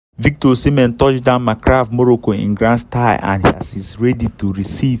Victor Osihmen touched down Morocco in grand style, and he's ready to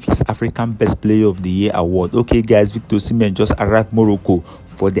receive his African Best Player of the Year award. Okay guys, Victor Osihmen just arrived Morocco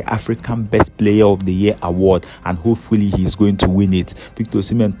for the African Best Player of the Year award, and hopefully he's going to win it. Victor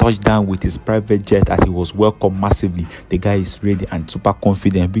Osihmen touched down with his private jet and he was welcomed massively. The guy is ready and super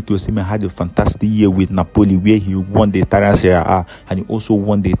confident. Victor Osihmen had a fantastic year with Napoli, where he won the Italian Serie A and he also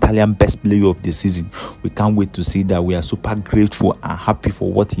won the Italian Best Player of the season. We can't wait to see that. We are super grateful and happy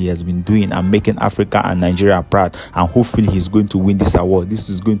for what he has been doing and making Africa and Nigeria proud, and hopefully he's going to win this award. This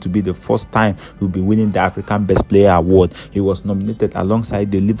is going to be the first time he'll be winning the African Best Player award. He was nominated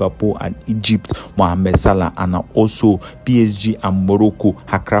alongside the Liverpool and Egypt Mohamed Salah, and also PSG and Morocco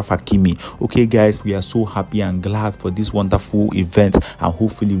Achraf Hakimi. Okay guys, we are so happy and glad for this wonderful event, and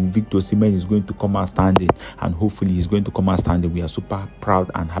hopefully Victor Osihmen is going to come out standing, we are super proud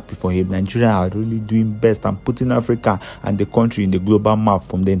and happy for him. Nigeria are really doing best and putting Africa and the country in the global map,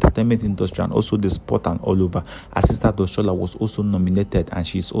 from the entertainment industry and also the sport and all over. Asista Doshola was also nominated, and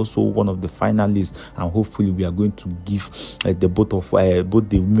she's also one of the finalists, and hopefully we are going to give both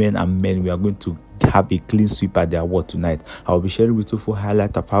the women and men, we are going to have a clean sweep at the award tonight. I will be sharing with you for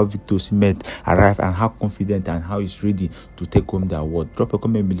highlight of how Victor Osihmen arrived and how confident and how he's ready to take home the award. Drop a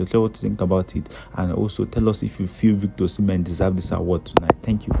comment below, tell what you think about it, and also tell us if you feel Victor Osihmen deserves this award tonight.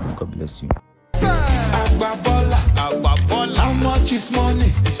 Thank you and God bless you. How much is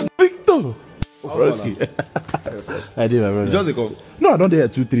money? Victor! I did, my brother. You just come? No, I don't there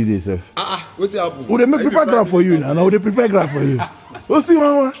 2-3 days. What's happening? Would they make prepare graph for you now? Would they prepare graph for you?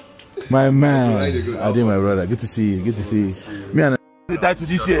 Osihmen, my man. I did, my brother. Good to see you. Good to see you. Me and the title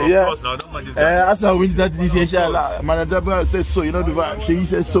this year, yeah. Arsenal win the title this year, inshallah. Manager says so. You know the vibe. She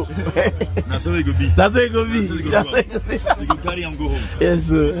says so. That's how it could be. That's how it could be. You can carry and go home. Yes,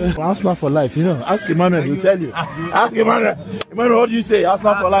 sir. Arsenal for life, you know. Ask Emmanuel, he'll tell you. Ask Emmanuel. Emmanuel, what do you say?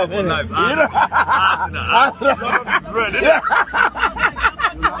 Arsenal for life. For life.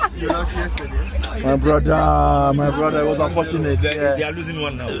 My brother, it was unfortunate. They are losing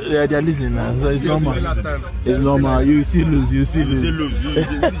one now. Yeah, they are losing now, so it's normal. It's normal. You still lose. You still lose. You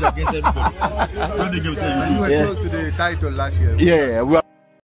lose against everybody. How the game say you lose? You were close to the title last year. Yeah,